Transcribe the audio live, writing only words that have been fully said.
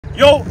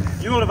Yo,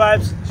 you know the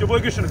vibes. It's your boy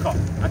Gush in the car.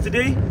 And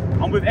today,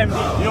 I'm with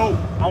MD. Yo,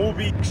 I will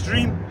be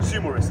extreme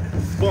sumo wrestling.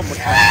 Boom.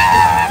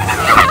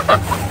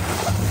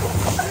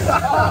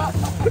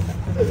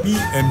 Me,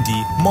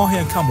 MD, Mahir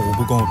and CAMO will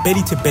be going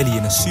belly to belly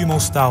in a sumo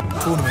style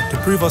tournament to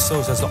prove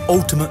ourselves as the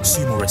ultimate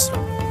sumo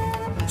wrestler.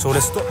 So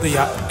let's stop the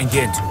yap and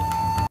get into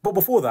it. But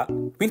before that,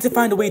 we need to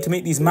find a way to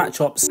make these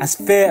matchups as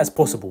fair as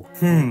possible.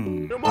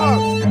 Come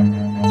on!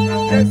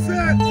 Get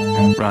set!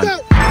 Run. Go!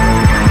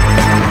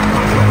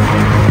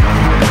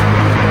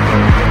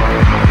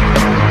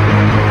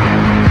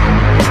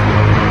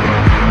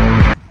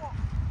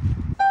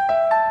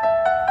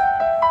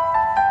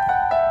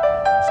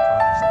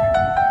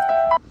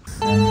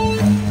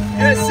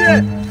 Get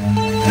set!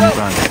 Go!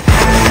 Run.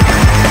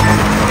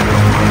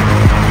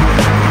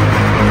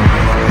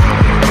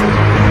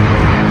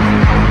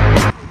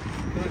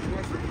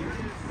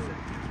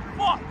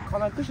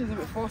 Gush is a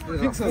bit faster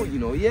than I thought, you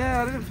know.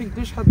 Yeah, I didn't think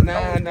Gush had the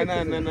Nah.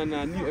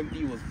 New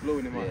MD was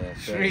blowing him out. Yeah,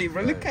 Straight,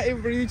 bro. Look at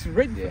him, bro. He's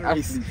ready for the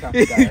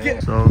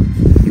race. So,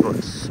 you got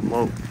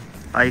smoked.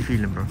 How you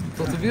feeling, bro?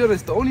 So to be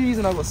honest, the only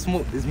reason I got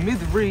smoked is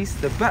mid-race,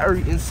 the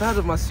battery inside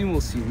of my sumo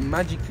suit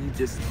magically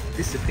just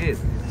disappeared.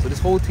 So this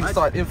whole thing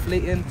started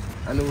inflating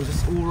and it was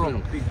just all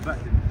wrong. Did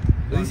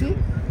you see?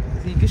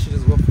 See, Gush is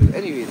just waffling.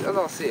 Anyways, as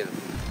I was saying,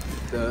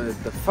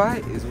 the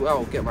fight is where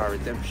I'll get my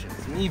redemption.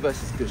 It's me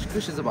versus Gush.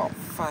 Gush is about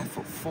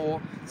 5'4",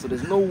 so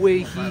there's no way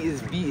he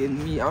is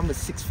beating me. I'm a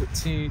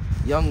 6'2"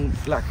 young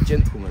black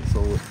gentleman,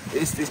 so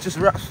it's just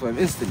raps for him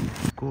instantly.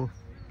 Cool.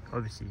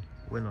 Obviously,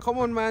 winner. Come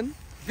on, man.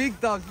 Big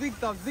dubs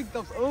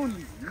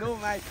only. You know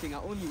my thing. I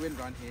only win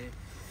around here.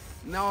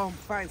 Now I'm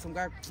fighting some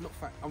guy.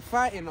 I'm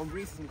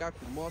racing some guy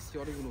called Marcy.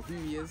 I don't even know who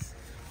he is.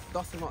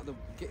 Dust him out the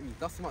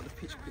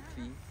pitch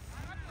quickly.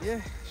 Yeah,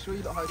 show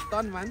you how it's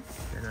done, man.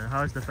 And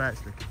how's the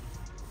fights looking?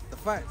 The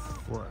fights.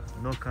 What?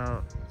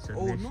 Knockout?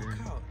 Submission? Oh,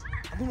 knockout.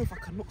 I don't know if I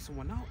can knock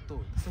someone out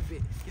though. It's a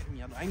bit, get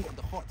me. I ain't got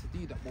the heart to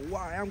do that. But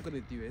what I am gonna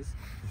do is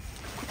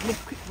quick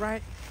left, quick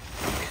right,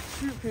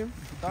 shoot him.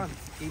 Done.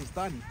 Game's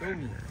done. You feel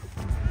me?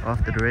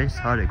 After the race,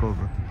 how'd it go,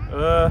 bro?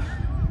 A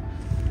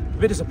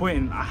bit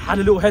disappointing. I had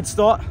a little head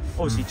start.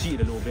 Obviously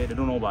cheated a little bit. They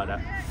don't know about that.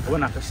 I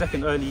went like a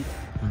second early.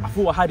 I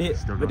thought I had it,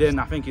 but then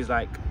I think it's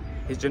like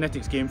his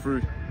genetics came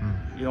through.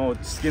 You know,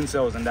 skin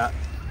cells and that.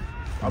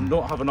 I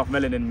don't have enough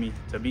melanin in me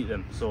to beat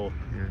them. So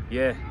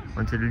yeah.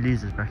 Onto the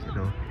losers bracket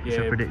though. What's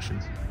your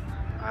predictions?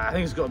 I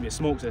think it's got to be a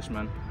smoke session,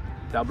 man.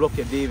 That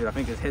blockhead David, I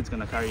think his head's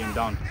gonna carry him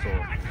down. So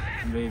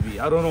maybe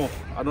I don't know.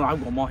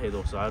 I've got Mahir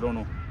though, so I don't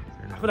know.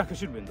 I feel like I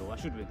should win though. I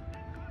should win.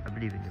 I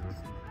believe in you, bro.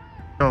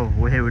 So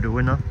we're here with the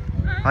winner.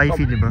 How you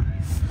feeling, bro?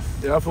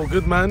 Yeah, I feel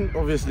good, man.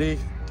 Obviously,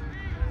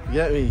 you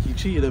get me. He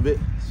cheated a bit.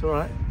 It's all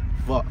right,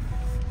 but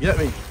you get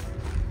me.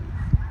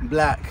 I'm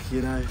black,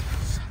 you know.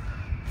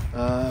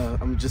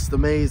 I'm just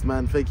amazed,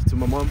 man. Thank you to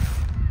my mum.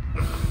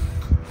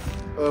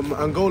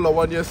 Angola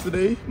won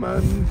yesterday,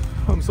 man.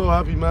 I'm so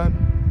happy, man.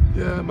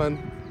 Yeah, man.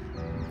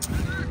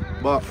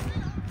 But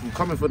I'm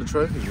coming for the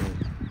trophy, man.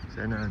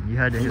 So you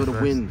had it. I'm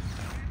gonna win.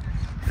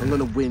 I'm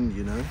gonna win,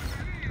 you know.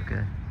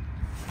 Okay.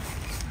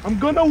 I'm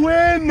gonna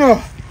win.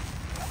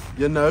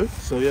 You know.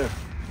 So yeah.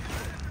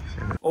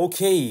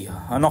 Okay,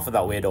 enough of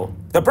that weirdo.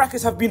 The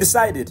brackets have been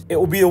decided. It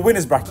will be a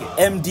winner's bracket,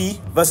 MD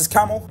versus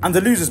CAMO, and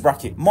the loser's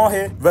bracket,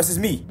 Mahir versus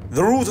me.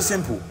 The rules are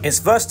simple. It's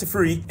first to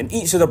 3 in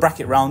each of the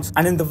bracket rounds,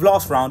 and in the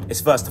last round,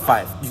 it's first to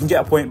 5. You can get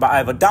a point by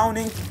either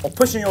downing or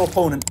pushing your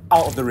opponent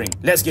out of the ring.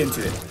 Let's get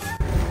into it.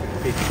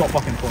 Okay, stop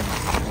fucking phone.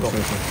 Stop.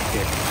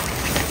 Okay.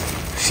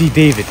 See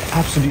David,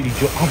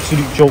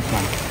 absolute joke,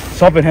 man.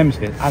 Southern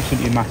Hemisphere,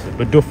 absolutely massive,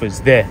 but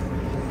Duffer's there.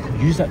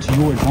 Use that to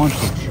your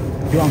advantage.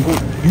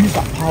 Use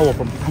that power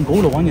from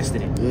Angola won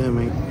yesterday. Yeah,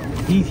 mate.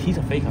 He's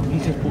a fake.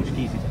 He's just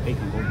Portuguese. He's a fake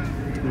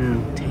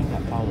Angola. Take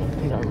that power.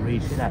 Take that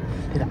rage. Take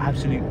that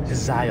absolute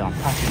desire,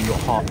 passion in your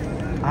heart.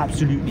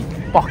 Absolutely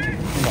fuck him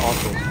in the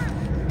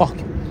arsehole. Fuck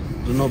him.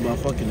 I don't know about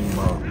fucking him,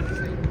 but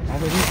I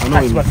know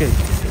him. Like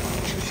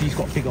he's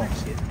got big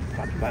arms here.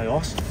 By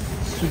us,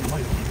 sweet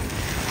white.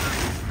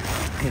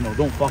 Hey, no,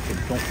 don't fuck him.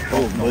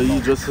 Don't.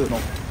 No.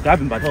 Grab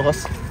him by the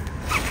us.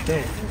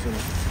 There.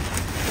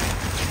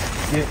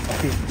 Yeah.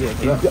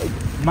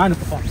 Minus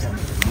the fuck.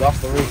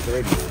 Lost the race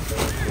already.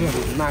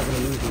 You're not gonna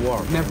lose the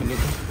war. Never,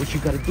 nigga. What you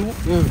gotta do?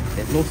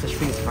 There's no such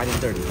thing as fighting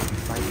dirty. You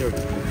fight dirty.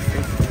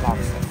 Straight to the box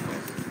side.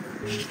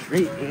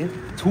 Straight in,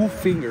 2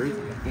 fingers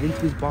into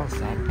his box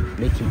side.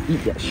 Make him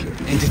eat that shit.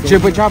 And just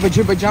jibba jabba.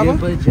 Jibba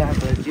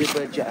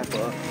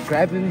jabba.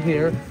 Grab him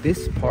here.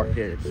 This part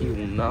here. He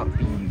will not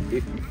be you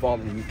if you follow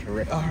me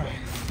correctly. Alright.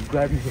 You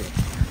grab him here.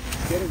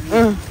 Get him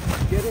here.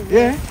 Get him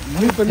here.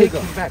 yeah. You take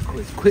him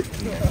backwards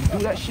quickly. You do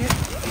that shit.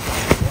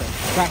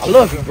 I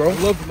love you, bro.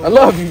 I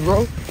love you,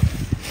 bro.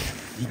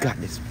 You got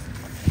this.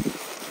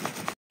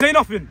 Say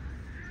nothing.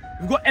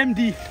 We've got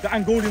MD, the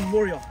Angolan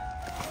warrior,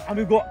 and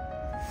we've got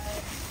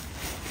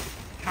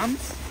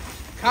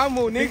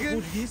CAMO,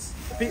 nigga.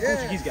 Fake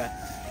Portuguese guy.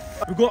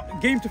 We've got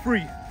game to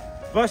 3.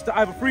 Versus to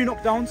either 3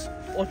 knockdowns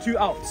or 2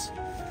 outs.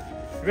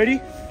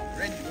 Ready?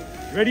 Ready.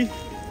 Ready?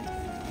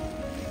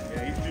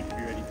 Yeah, he's good to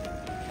be ready.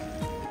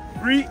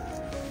 3, 2,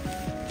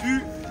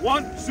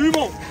 1,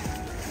 Sumo.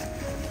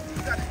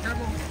 Got it,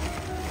 Camo.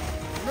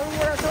 Remember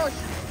what I taught you?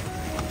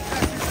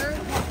 That's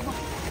it, man.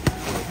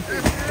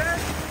 That's it, man.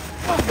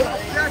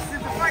 That's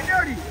it. Fight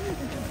dirty.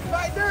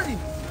 Fight dirty.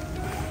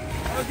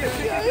 Okay,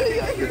 yeah. That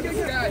is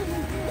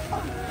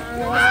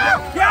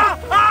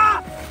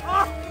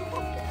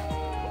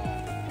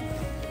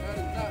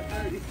not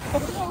dirty.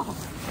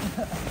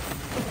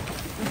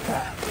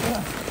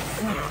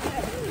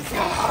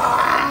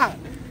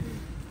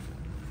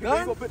 You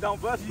got put down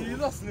first. You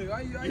lost me.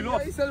 Why You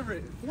lost. you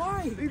celebrating?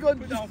 Why? You got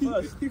put down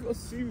first. You got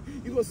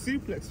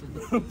suplex,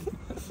 bro.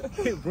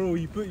 Hey, bro,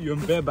 he put you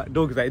on bareback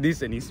dogs like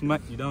this and he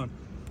smacked you down.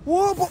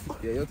 What?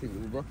 Yeah, you're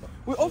taking it, bro.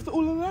 We're after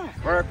all of that.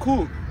 Alright,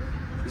 cool.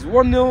 It's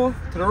 1-0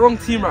 to the wrong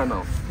team right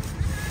now.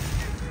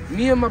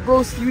 Me and my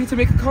bros, we need to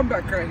make a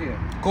comeback right here.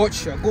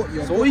 Gotcha, got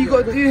you. So what you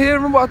got to do here,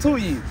 remember what I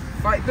told you.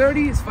 Fight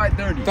dirty, it's fight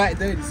dirty. Fight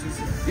dirty,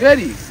 Susie. You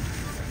ready?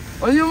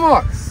 On your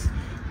marks.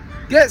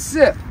 Get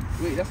set.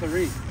 Wait, that's a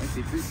race. I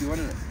say 3, 2, 1,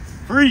 isn't it?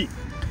 3,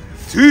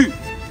 2,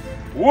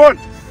 1,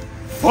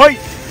 fight!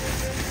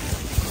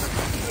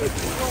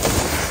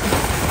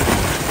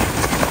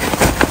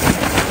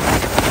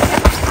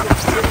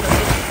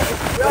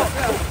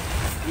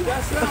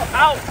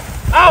 Out!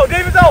 Out!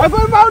 David's out! I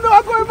got him out, no,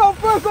 I got him out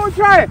first, don't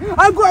try it.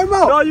 I got him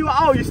out. No, you were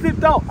out, you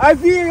slipped out. I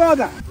VAR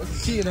that.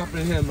 What's cheating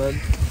happening here, man?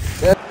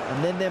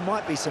 And then there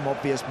might be some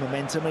obvious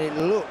momentum, and it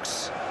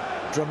looks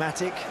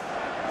dramatic.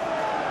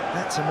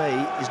 That, to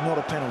me, is not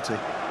a penalty.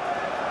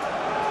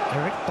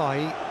 Eric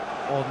Bailly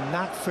on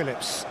Nat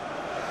Phillips.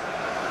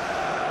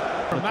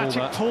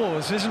 Dramatic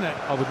pause, isn't it?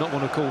 I would not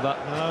want to call that.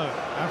 No,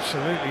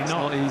 absolutely It's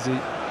not. not easy.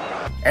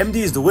 MD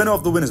is the winner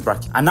of the winners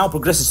bracket and now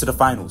progresses to the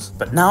finals.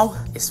 But now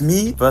it's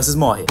me versus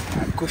Mahir.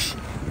 Gushy.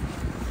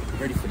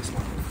 Ready for this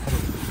one.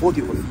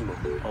 Body or female?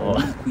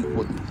 Oh. Quick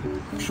body.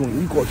 Sean,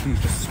 we got to do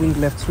just swing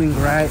left, swing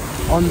right,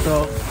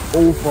 under,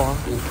 over,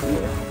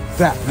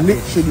 that.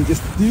 Literally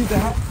just do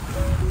that.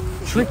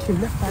 Trick him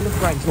left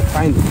right. He's not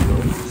finding you, bro.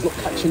 He's not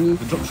catching you.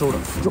 Drop shoulder.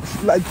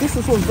 Like this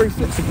is very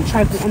flexible.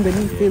 Try to go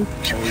underneath him.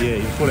 Oh yeah,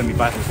 you're calling me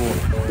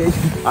 5'4". There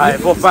Alright,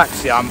 for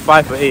facts, yeah, I'm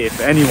 5'8".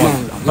 For anyone,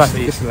 I'm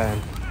 5'8". This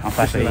line. I'm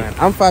 5'8".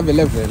 I'm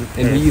 5'11",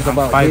 and he's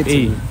about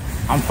 5'8".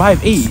 I'm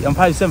 5'8". I'm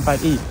 5'7",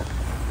 5'8".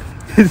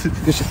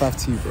 This is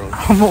 5'2", bro.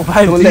 I'm not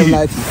 5'2". Don't let him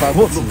lie to you.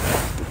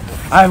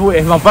 5'2".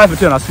 If I'm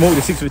 5'2" and I smoke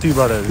the 6'2",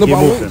 brother. No, but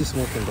I won't be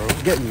smoking, bro.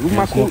 Get me with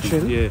my smoking,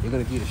 coaching. yeah. You're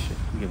gonna do this shit.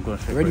 Yeah, I'm going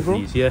straight Ready, for it, bro?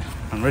 please. Yeah,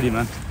 I'm ready,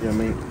 man. Yeah,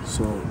 mate.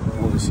 So,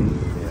 obviously,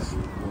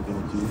 we're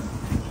going to do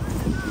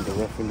the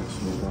reference.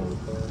 We're going to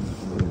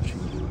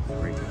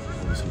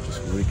obviously just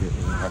rig it.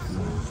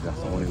 That's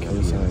the only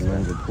inside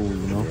around the pool,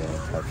 you know?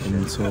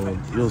 And so,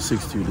 you're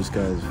 6'2", this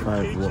guy is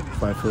 5 foot?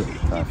 5 foot.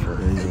 Yeah,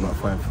 he's about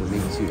 5 foot.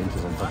 Maybe 2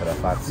 inches on top of that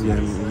 5 foot. Yeah,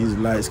 he's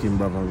light skinned,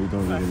 brother. We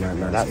don't really like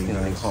light skinned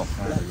guys.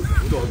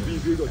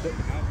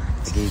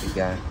 Fugazi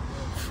guy.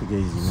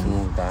 Fugazi, man.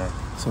 Small guy.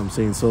 So I'm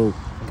saying, so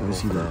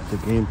obviously the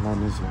game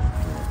plan is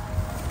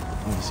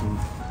obviously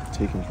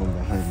taking from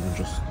behind and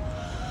just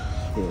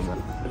hitting that.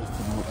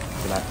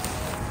 Like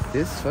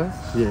this first?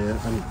 Yeah,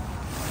 I mean,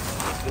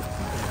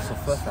 So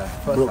first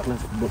Brock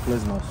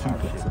Lesnar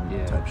suplex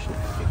and type shit.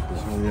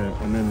 So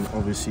yeah, and then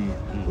obviously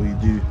what you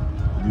do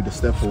the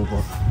step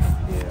over.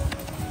 Yeah.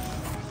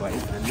 Right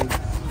into the leg.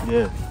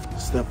 Yeah,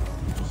 step,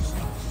 just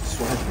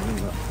swiping in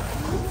that.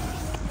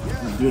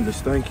 You're doing the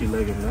stanky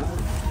leg and that.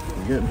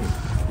 You get me?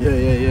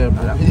 Yeah,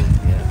 bro. Yeah.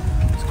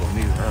 It's got to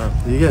move around.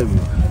 You get me?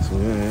 So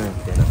yeah.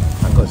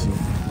 I got to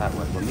like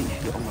what make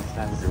sure you're on my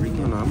side with the ring.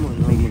 No, I'm not.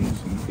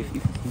 If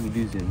you see me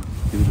losing,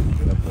 do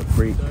a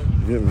break.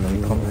 You get me?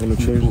 I'm gonna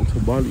change it to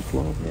barley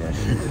flour. Yeah.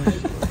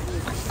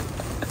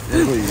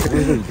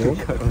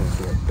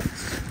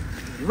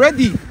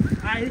 Ready?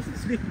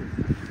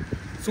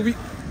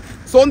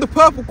 So on the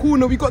purple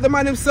corner, we got the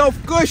man himself,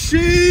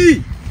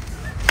 Gushy.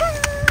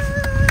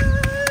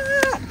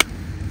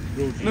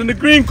 And in the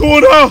green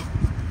corner,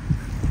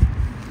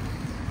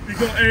 we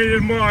got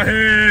Aiden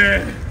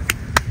Mahir.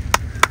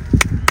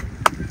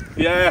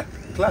 Yeah.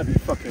 Clap you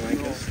fucking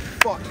ankles.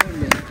 Fuck him,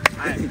 man.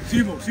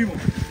 Sumo.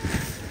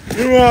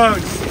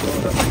 Nuance.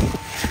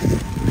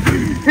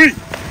 3,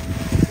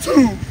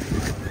 2,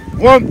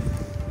 1,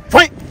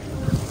 fight!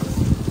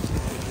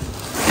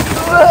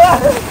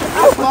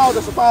 Foul,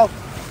 that's a foul.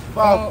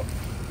 Foul.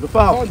 The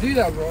foul. Can't do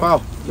that, bro. Foul.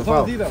 The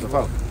foul. do that, The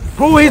bro. foul.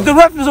 Bro, he's the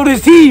reference of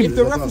this team. If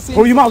the ref is saying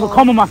Bro, you might as well it's a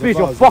come on my face.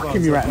 foul, You're it's a foul,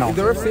 fucking me right now. If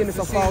the ref saying it's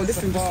a foul,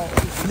 listen to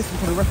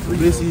the referee.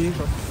 Basically,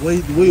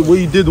 what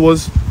you did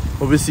was,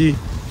 obviously,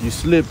 you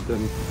slipped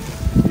and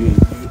you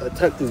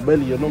attacked his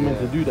belly. You're not meant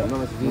to do that.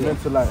 You're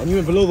meant to like. And you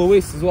went below the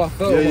waist as well. I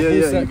felt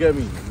Yeah. You get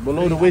me.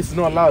 Below the waist is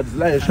not allowed. It's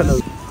like you're trying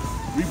to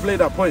replay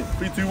that point.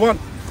 3, 2, 1,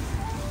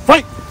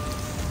 fight!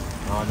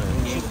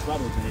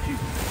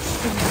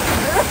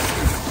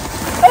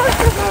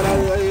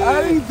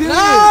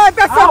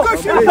 That's a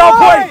Gushy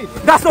point!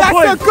 That's the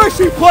point. That's a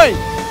Gushy point!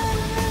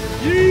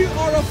 You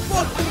are a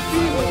fucking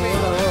demon,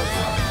 man.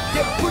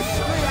 Get pushed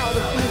straight out of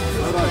the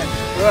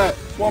field. Alright,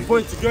 1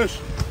 point to Gush.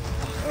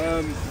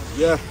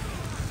 Yeah.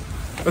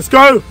 Let's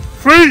go.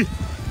 3,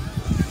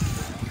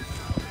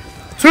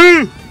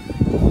 2,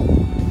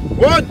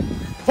 1,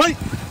 fight!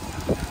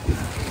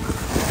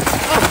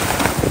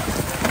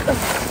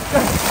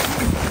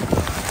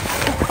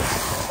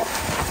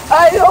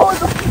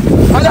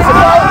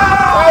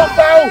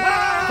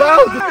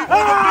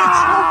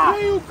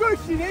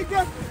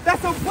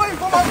 That's a point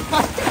for my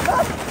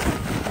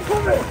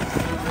come here.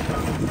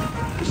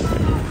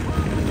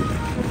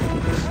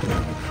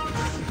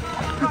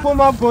 For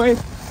my boy.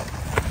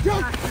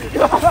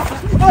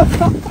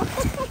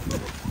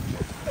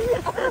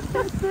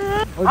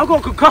 I got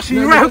a concussion,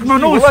 you right hooked my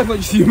nose. Why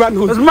you see my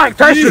nose? That's Mike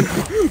Tyson.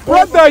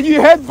 What the? You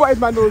headbutted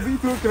my nose. What are you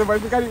talking about? I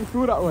think I didn't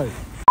feel that way.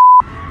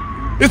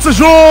 It's a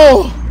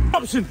draw!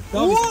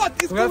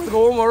 What? We have to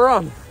go one more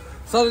round.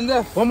 Sudden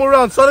death. One more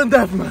round, sudden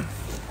death, man.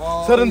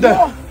 Sudden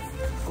death.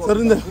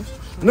 Sudden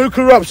death. No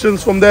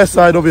corruptions from their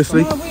side,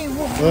 obviously. You get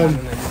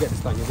this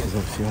done, you get this.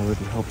 Obviously, I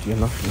already helped you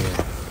enough.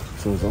 Yeah.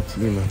 So it's up to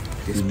you, man.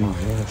 This you lose,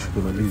 yeah, I'm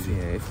gonna lose. Yeah,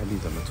 if I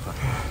lose, I'm gonna try.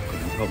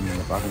 Because you helped me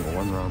enough. I haven't got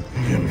one round.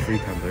 I'm 3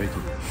 times already. So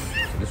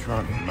this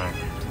round is mine.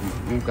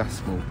 We've all got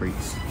small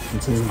breaks.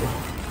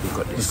 We've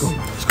got this.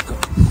 Let's go.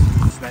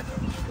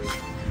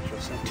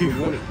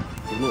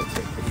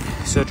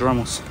 Sergio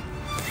Ramos.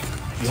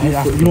 You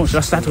know what? Should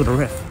I start with the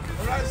ref?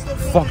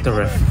 Fuck the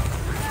ref.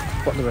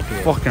 Fuck the ref.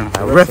 Fucking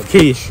ref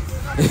Kish.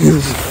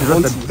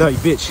 That's a dirty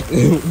bitch.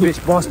 Bitch,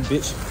 bastard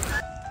bitch.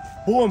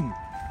 Boom!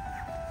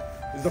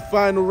 It's the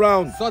final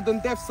round. Sudden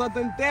death,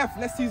 sudden death.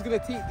 Let's see who's gonna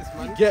take this,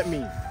 man. Get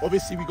me.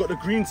 Obviously, we got the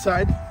green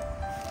side.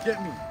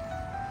 Get me.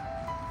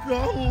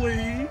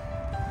 Golly. And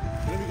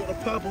then we got the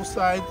purple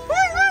side.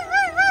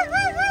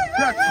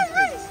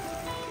 Practice.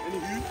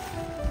 Anywho,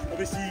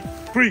 obviously,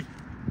 3.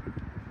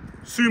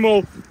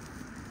 Sumo.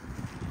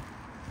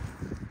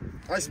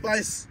 Ice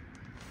Spice.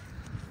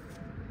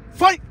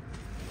 Fight!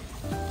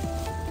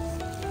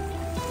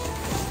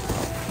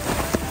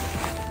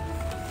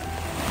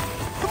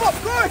 Come on,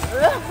 good!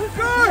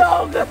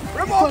 Good!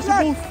 Remote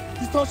flag!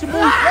 He's touching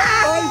balls.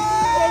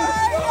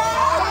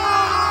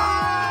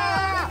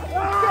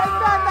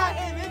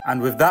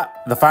 And with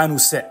that, the final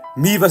set.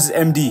 Me versus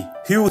MD.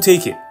 Who will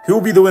take it? Who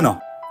will be the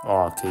winner?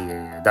 Oh, okay,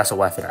 yeah. That's a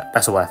wife for that.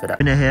 That's a wife for that.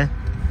 Winner here,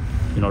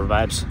 You know the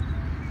vibes.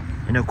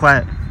 in a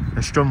quite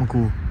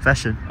astronomical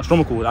fashion.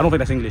 Astronomical. I don't think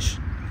that's English.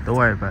 Don't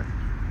worry about it.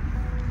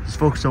 Just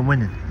focus on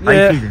winning. How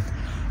you feeling?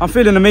 I'm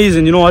feeling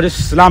amazing. You know, I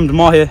just slammed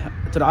Mahir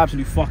to the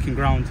absolute fucking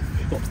ground.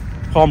 Got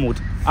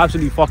pummeled.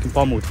 Absolutely fucking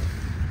pummeled.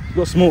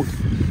 Got smoked.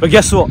 But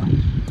guess what?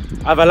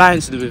 I have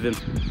alliances with him.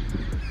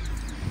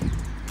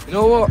 You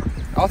know what?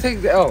 I'll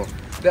take the L.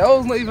 The L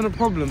is not even a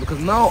problem because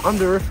now I'm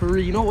the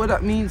referee. You know what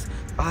that means?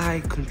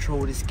 I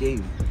control this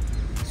game.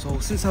 So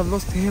since I've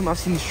lost to him, I've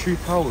seen his true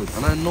powers.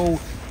 And I know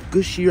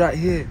Gushy right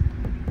here,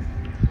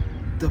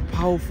 the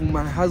powerful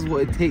man, has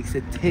what it takes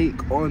to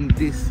take on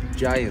this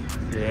giant.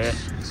 Yeah.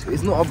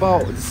 It's not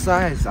about the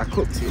size. I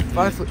clocked it.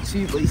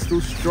 5'2", but he's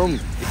still strong.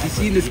 If you've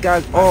seen this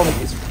guy's arm,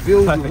 it's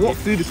filled with what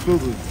food is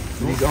filled with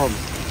these arms?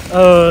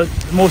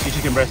 Mostly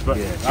chicken breast, but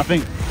Yeah. I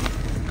think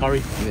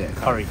curry. Yeah,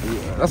 Curry.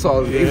 Yeah. That's what I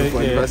was aiming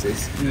for in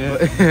versus.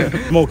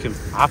 Yeah. Smoke him.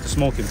 I have to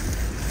smoke him.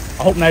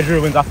 I hope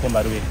Nigeria wins AFCON,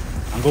 by the way.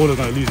 Angola's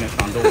gonna lose next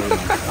time. Don't worry, man.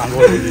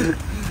 Angola will lose.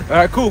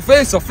 Alright, cool.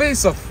 Face off,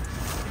 face off.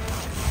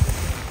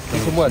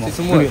 Take some work, take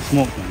some Gonna work. get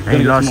smoked, man.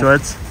 Any last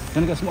words?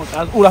 Gonna get smoked.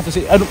 That's all I have to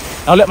say.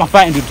 I'll let my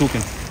fighting do the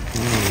talking.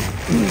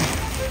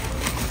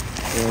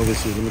 Yeah,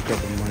 obviously, let me grab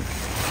the mic.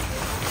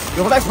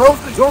 Yo, relax, bro.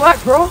 Yo,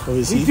 relax, bro.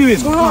 Obviously. What are you doing?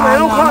 What's going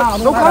on,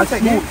 man? No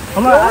contact, man.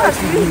 I'm not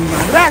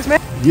Relax, man.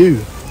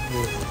 You.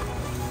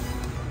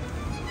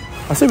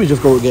 I say we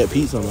just go get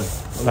pizza, man.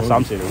 That's what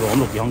I'm saying, bro. I'm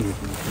not hungry.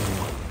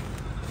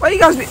 Why you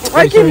guys?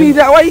 Why give me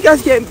that? Why you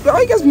guys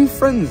being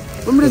friends?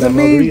 Remember, there's a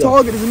main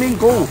target. There's a main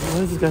goal.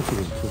 Where's this guy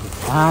taking?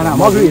 Nah,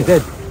 Margarita is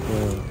dead.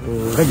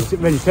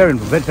 Vegetarian,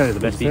 but vegetarian is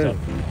the best pizza.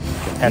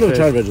 I've never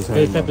tried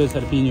vegetarian. Peppers,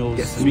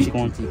 jalapenos, sweet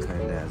corn. Chicken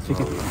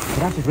Chicken. But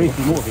that's just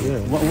racist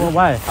motive.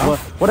 Why?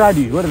 What did I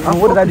do? What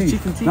did I do?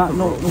 Chicken tikka.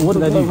 No, what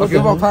did I do? Okay,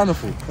 about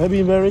pineapple.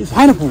 Maybe berries.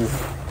 Pineapple.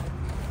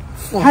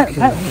 Alright,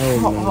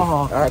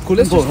 cool.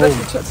 Let's just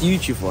chat to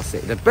YouTube for a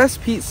sec. The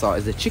best pizza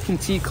is the chicken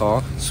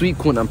tikka, sweet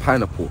corn, and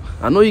pineapple.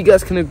 I know you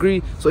guys can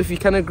agree, so if you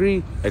can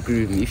agree with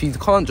me. If you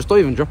can't, just don't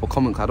even drop a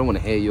comment because I don't want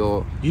to hear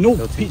your. You know,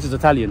 pizza's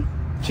Italian.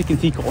 Chicken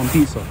tikka on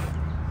pizza.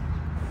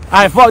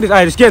 Alright, fuck this.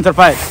 Alright, just get into the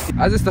fight.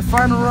 As it's the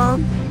final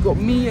round, you got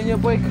me and your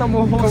boy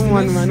CAMO. Come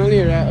on, man.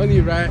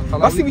 Only right. How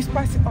Let's long see we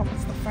spice it up.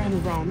 It's the final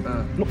round.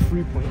 Not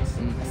 3 points.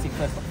 Let's see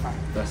first of 5.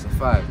 Best of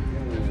 5.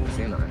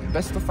 Say nothing.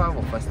 Best of 5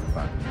 or first of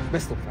 5?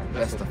 Best of 5.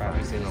 Best of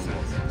 5. Say no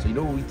more. So you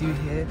know what we do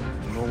here?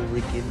 No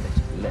rigging.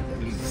 Let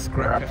them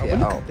scrap it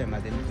Look out. at them,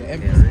 man. They're Yeah,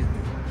 empty. right?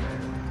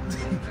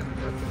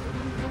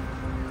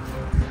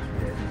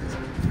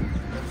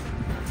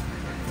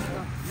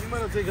 You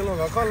might not take it long.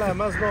 I can't lie,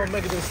 man's not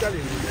Megan Thee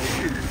Stallion.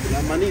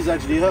 Like, my knees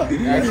actually hurt.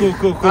 Yeah,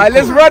 cool. Alright,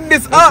 let's run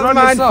this up, run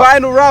man. this up.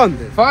 Final round.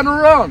 Final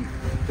round.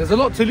 There's a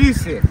lot to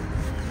lose here.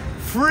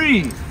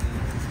 3, 2,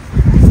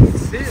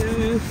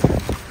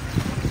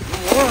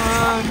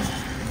 1.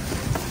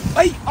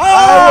 Hey!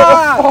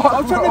 Ah!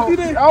 I'm trying to do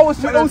this. I was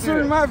trying to do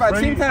sorry, it. my bad.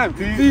 Same time.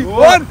 3, 2,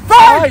 1,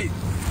 fight!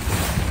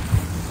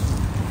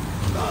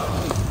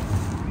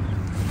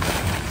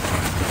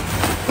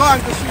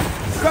 Can't go shoot.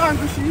 Can't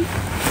go shoot.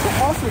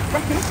 Arsenal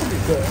backing up on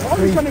it.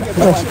 Arsenal trying to get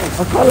back.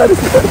 I can't let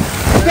this go.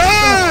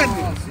 Done!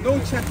 No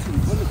chatting.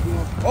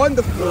 On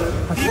the floor.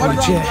 One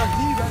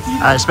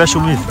round.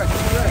 Special move.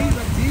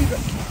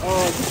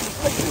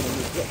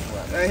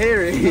 I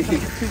hear it.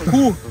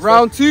 Cool.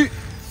 Round 2,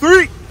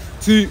 3,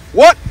 2,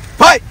 1,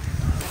 fight!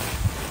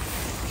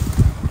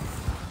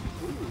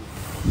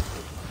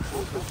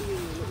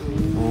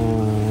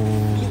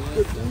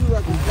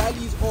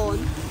 Daddy's on.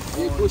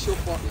 Here goes your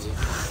foot.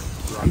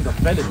 I'm the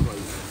felon.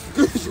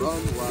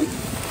 Round 1.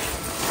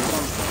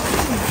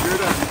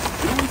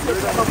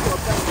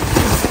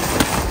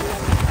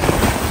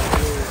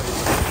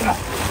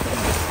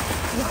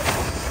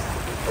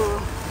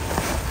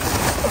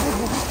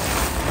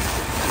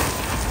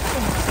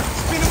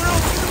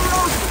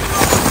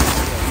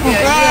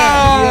 Yeah.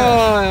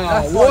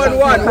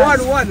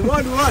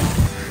 1-1.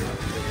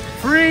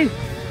 3,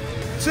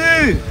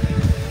 2,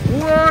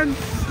 1.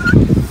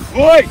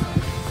 Oi!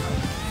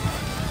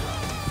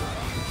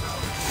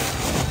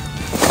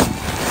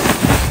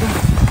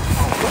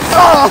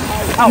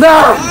 No!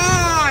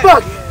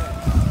 Fuck!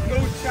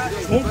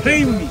 Don't play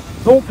with me.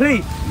 Don't play.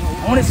 I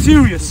want it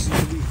serious.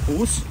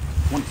 Pause.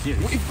 I want it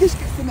serious. If this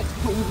gets the next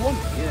goal, we want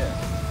it.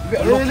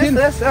 Yeah,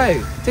 let's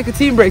take a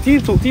team break.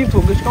 Team talk.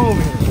 Let's come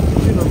over here.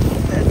 You know,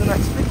 better than I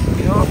expected.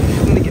 You know,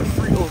 she's gonna get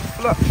 3 or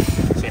flat.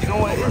 So you know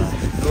what it is.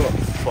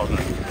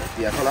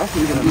 Yeah, that's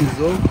what we're gonna do as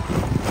well.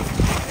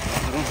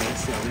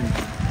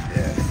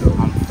 Yeah, so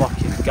I'm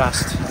fucking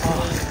gassed. I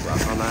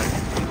can't lie.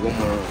 One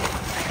more.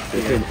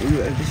 Again,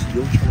 this is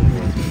your channel.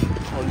 You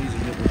can't lose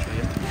in your country.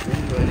 You have to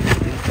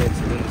be influence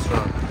in this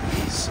round.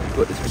 You've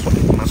got this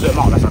responsibility. Certain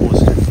amount, that's a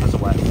pause. That's a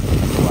word.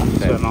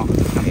 Certain amount.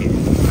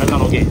 I'm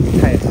not okay.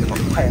 Tired.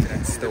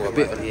 Still a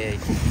bit of the egg.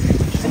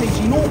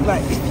 Energy, you know,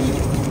 like, if the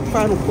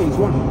final point is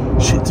 1.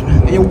 Shit,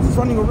 man. And you're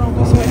running around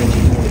with some energy,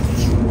 you want to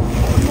shoot.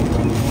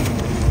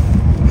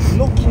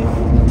 Lock in,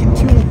 get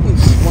 2 more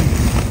points.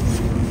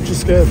 1.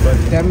 Just scared, man.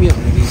 Damn it,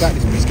 you got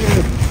this. Be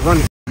scared. Run.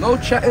 No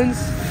chattings.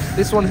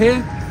 This one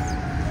here.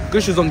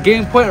 Gush is on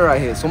game point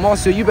right here. So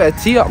Marcio, you better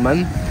tee up,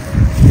 man.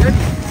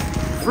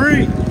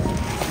 3,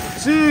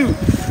 2,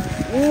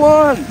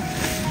 1,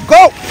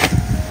 go!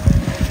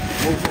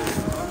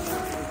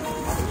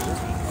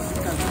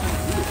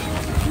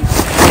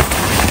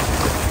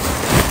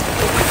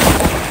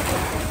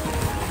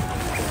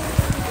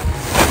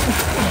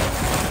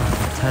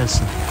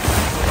 Tyson.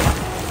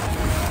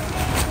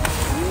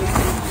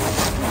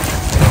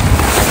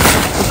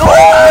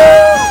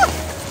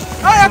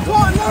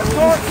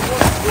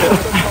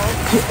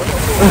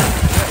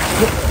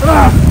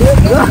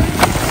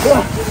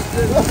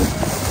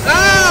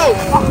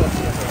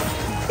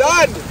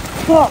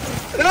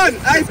 Done!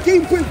 Nice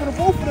game point for the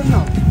both of them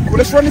now. Well,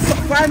 let's run this up.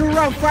 Final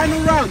round.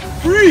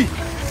 3,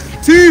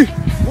 2, 1!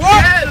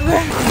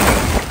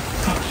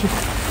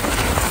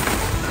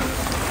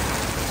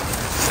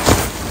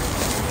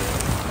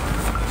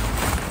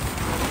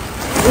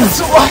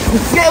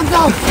 Get him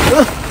down!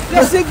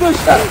 That's English!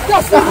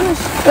 That's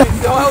English!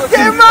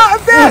 Get him out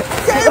of there!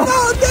 Get him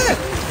out of there!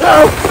 No!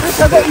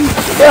 I got you!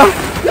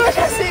 Yeah,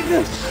 that's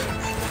English!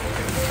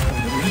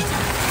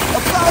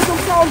 1,000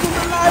 pounds on the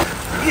line!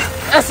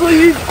 That's what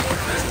you...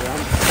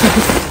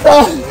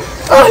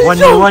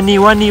 One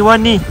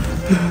knee.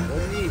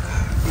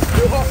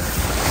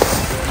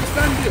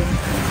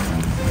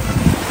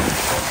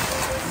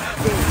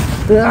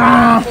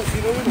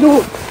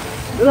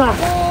 No!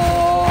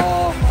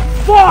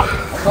 Fuck!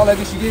 I can't let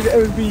this, you gave it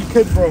everything you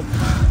could, bro.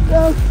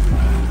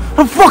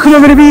 I'm fucking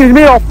over the being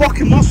made of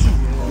fucking muscle.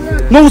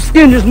 No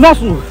skin, just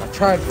muscle. I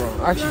tried, bro.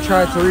 I actually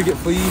tried to rig it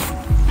for you,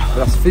 but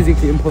that's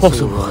physically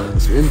impossible, bro.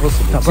 It's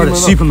impossible. That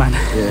brother's Superman.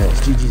 Yeah,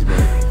 it's GG's, bro.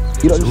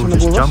 You don't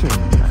just want to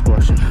go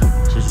Russian?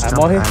 I'm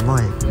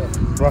Mahir.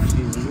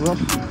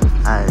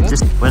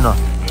 Just winner.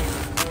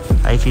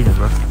 How you feeling,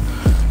 bro?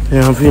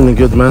 Yeah, I'm feeling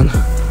good, man.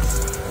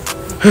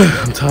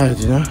 I'm tired,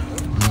 you know?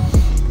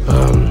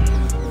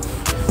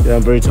 Yeah,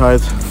 I'm very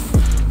tired.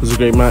 It was a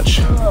great match.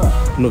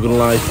 I'm not gonna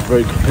lie,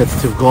 very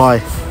competitive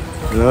guy,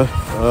 you know?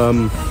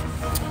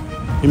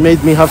 He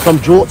made me have some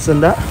jorts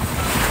and that.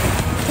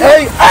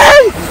 Hey!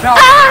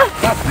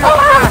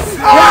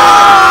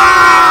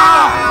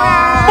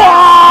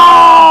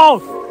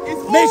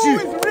 It's always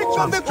rich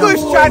on the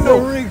Kush channel.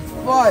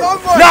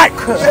 Like,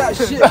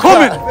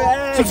 comment,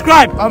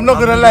 subscribe. I'm not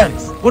gonna let.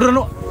 What do I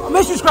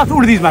make sure you subscribe to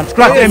all of these, man.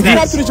 Subscribe to MD.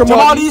 Subscribe to the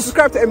Jamalis.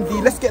 Subscribe to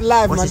MD. Let's get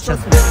live, man.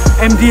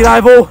 MD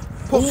Live.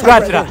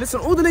 Subscribe to that. Listen,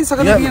 all the links are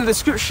going to be in the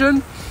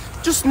description.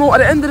 Just know, at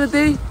the end of the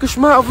day, Gush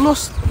might have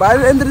lost, but at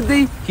the end of the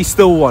day, he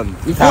still won.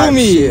 You feel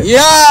me?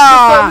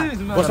 Yeah!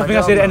 What's something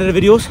I say at the end of the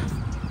videos?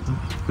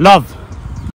 Love.